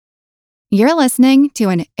You're listening to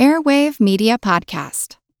an Airwave Media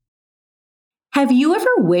Podcast. Have you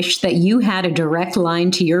ever wished that you had a direct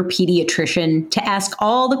line to your pediatrician to ask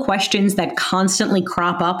all the questions that constantly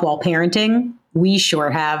crop up while parenting? We sure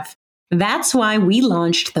have. That's why we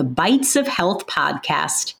launched the Bites of Health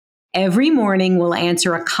podcast. Every morning, we'll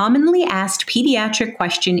answer a commonly asked pediatric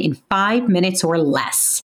question in 5 minutes or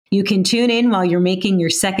less. You can tune in while you're making your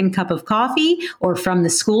second cup of coffee or from the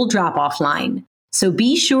school drop-off line. So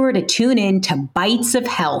be sure to tune in to Bites of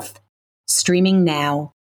Health, streaming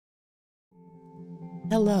now.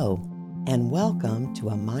 Hello, and welcome to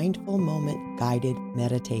a Mindful Moment guided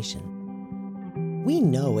meditation. We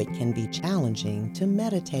know it can be challenging to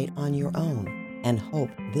meditate on your own and hope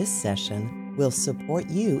this session will support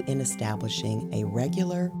you in establishing a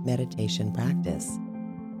regular meditation practice.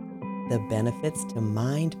 The benefits to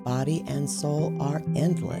mind, body, and soul are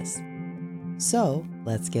endless. So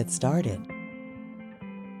let's get started.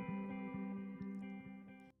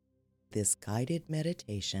 This guided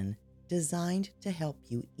meditation designed to help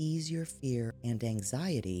you ease your fear and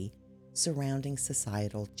anxiety surrounding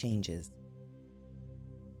societal changes.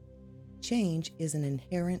 Change is an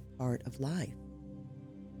inherent part of life,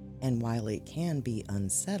 and while it can be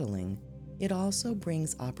unsettling, it also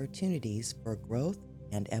brings opportunities for growth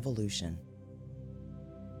and evolution.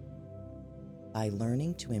 By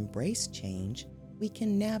learning to embrace change, we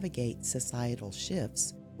can navigate societal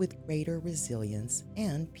shifts with greater resilience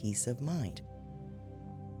and peace of mind.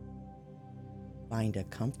 Find a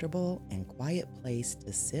comfortable and quiet place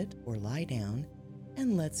to sit or lie down,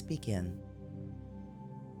 and let's begin.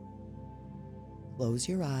 Close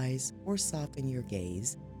your eyes or soften your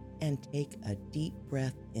gaze and take a deep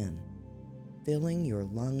breath in, filling your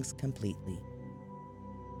lungs completely.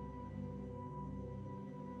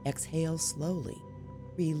 Exhale slowly,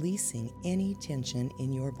 releasing any tension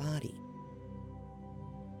in your body.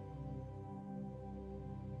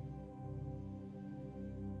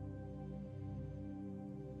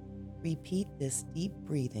 Repeat this deep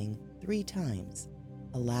breathing 3 times,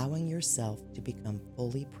 allowing yourself to become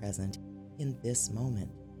fully present in this moment.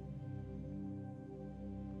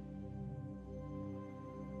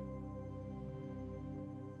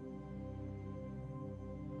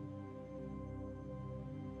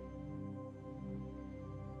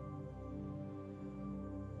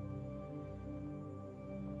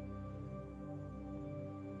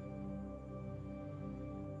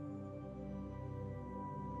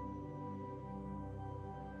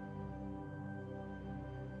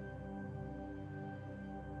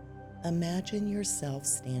 Imagine yourself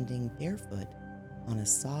standing barefoot on a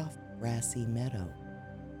soft, grassy meadow.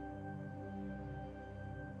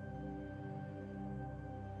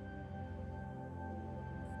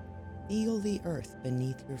 Feel the earth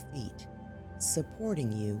beneath your feet,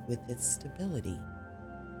 supporting you with its stability.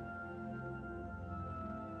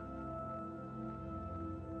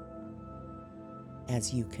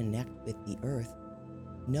 As you connect with the earth,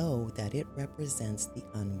 know that it represents the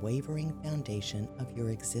unwavering foundation of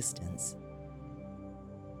your existence.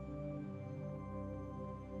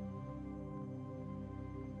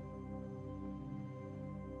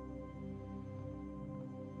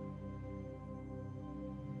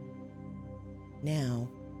 Now,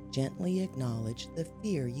 gently acknowledge the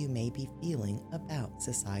fear you may be feeling about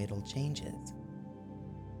societal changes.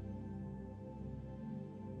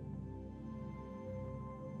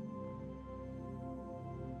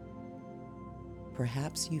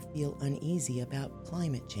 Perhaps you feel uneasy about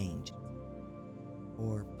climate change,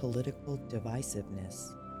 or political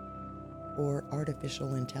divisiveness, or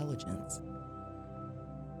artificial intelligence.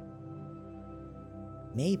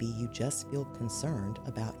 Maybe you just feel concerned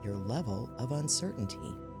about your level of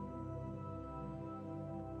uncertainty.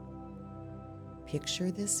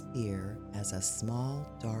 Picture this fear as a small,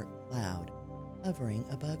 dark cloud hovering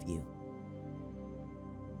above you.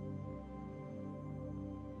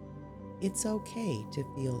 It's okay to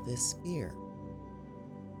feel this fear.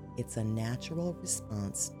 It's a natural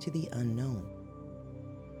response to the unknown.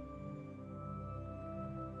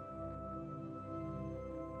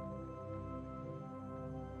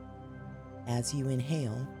 As you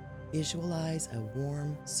inhale, visualize a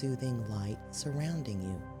warm, soothing light surrounding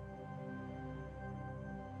you.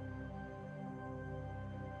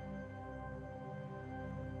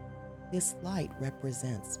 This light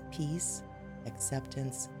represents peace,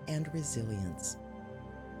 acceptance, and resilience.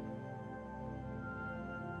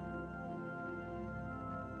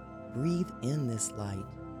 Breathe in this light,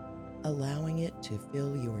 allowing it to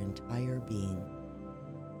fill your entire being.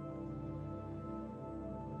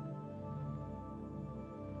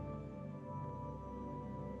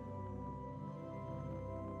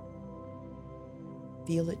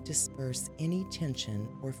 Feel it disperse any tension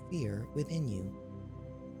or fear within you.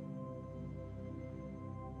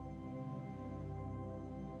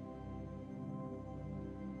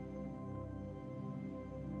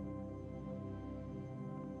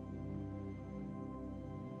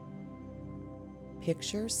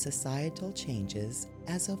 Picture societal changes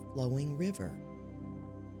as a flowing river.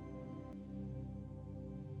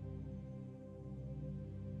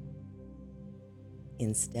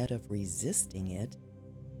 Instead of resisting it,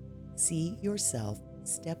 see yourself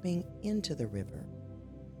stepping into the river,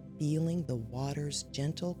 feeling the water's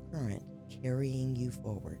gentle current carrying you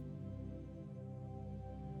forward.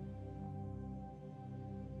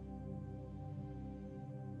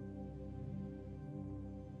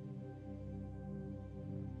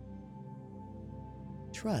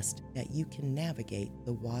 Trust that you can navigate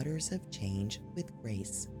the waters of change with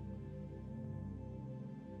grace.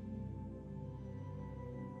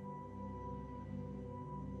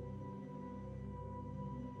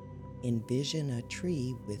 Envision a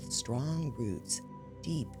tree with strong roots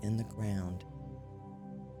deep in the ground.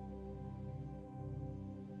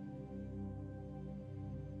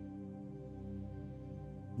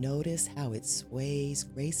 Notice how it sways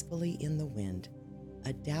gracefully in the wind,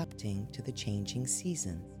 adapting to the changing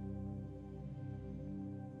seasons.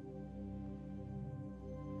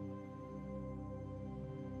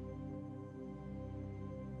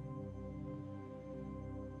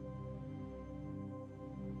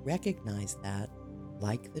 Recognize that,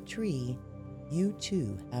 like the tree, you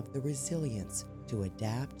too have the resilience to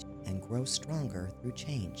adapt and grow stronger through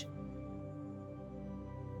change.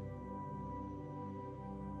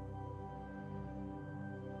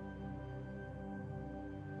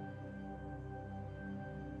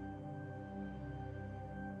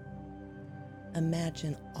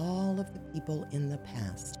 Imagine all of the people in the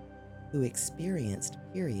past who experienced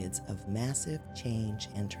periods of massive change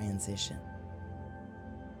and transition.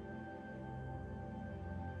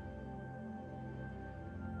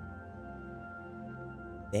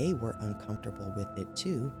 They were uncomfortable with it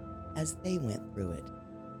too, as they went through it.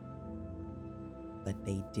 But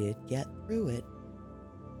they did get through it.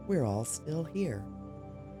 We're all still here.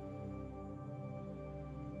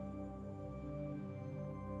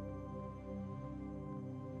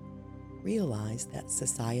 Realize that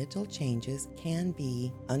societal changes can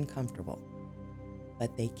be uncomfortable,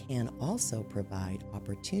 but they can also provide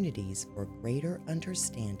opportunities for greater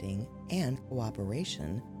understanding and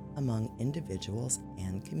cooperation among individuals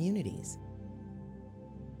and communities.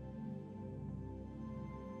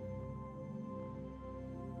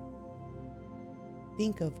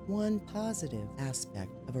 Think of one positive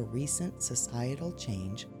aspect of a recent societal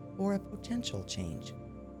change or a potential change.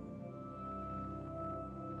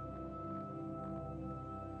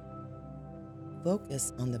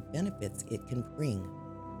 Focus on the benefits it can bring,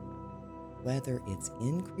 whether it's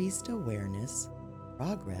increased awareness,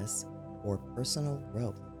 progress, or personal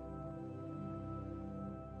growth.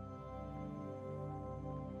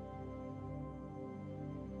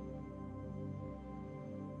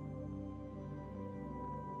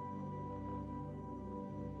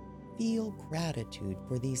 Feel gratitude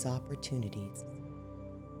for these opportunities.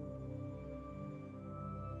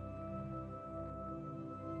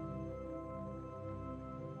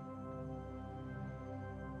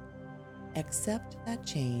 Accept that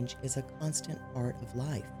change is a constant part of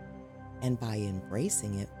life, and by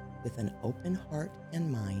embracing it with an open heart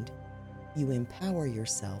and mind, you empower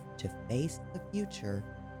yourself to face the future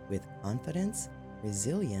with confidence,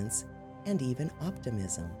 resilience, and even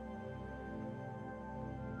optimism.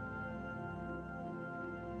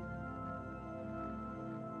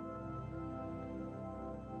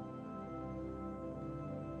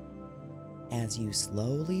 As you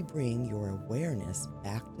slowly bring your awareness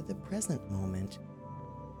back to the present moment,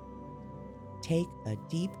 take a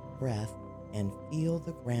deep breath and feel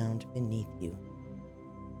the ground beneath you.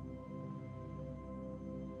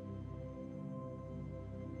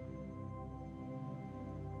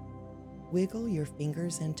 Wiggle your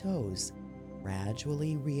fingers and toes,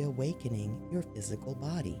 gradually reawakening your physical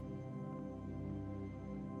body.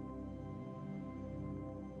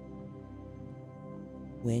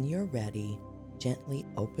 When you're ready, gently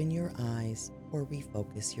open your eyes or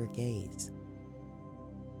refocus your gaze.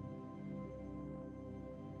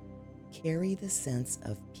 Carry the sense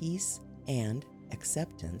of peace and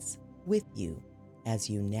acceptance with you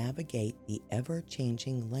as you navigate the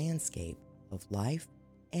ever-changing landscape of life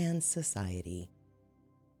and society.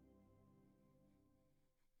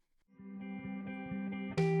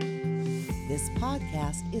 This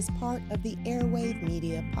podcast is part of the Airwave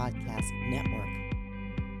Media Podcast Network.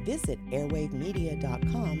 Visit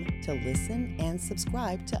airwavemedia.com to listen and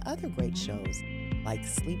subscribe to other great shows like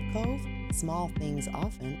Sleep Cove, Small Things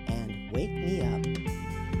Often, and Wake Me Up.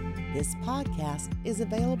 This podcast is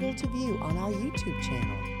available to view on our YouTube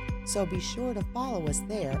channel, so be sure to follow us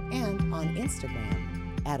there and on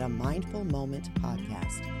Instagram at A Mindful Moment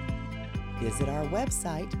Podcast. Visit our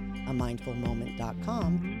website,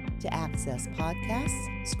 amindfulmoment.com, to access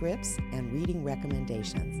podcasts, scripts, and reading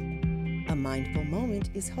recommendations. A Mindful Moment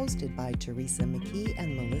is hosted by Teresa McKee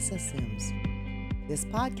and Melissa Sims. This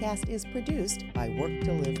podcast is produced by Work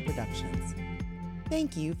to Live Productions.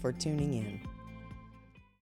 Thank you for tuning in.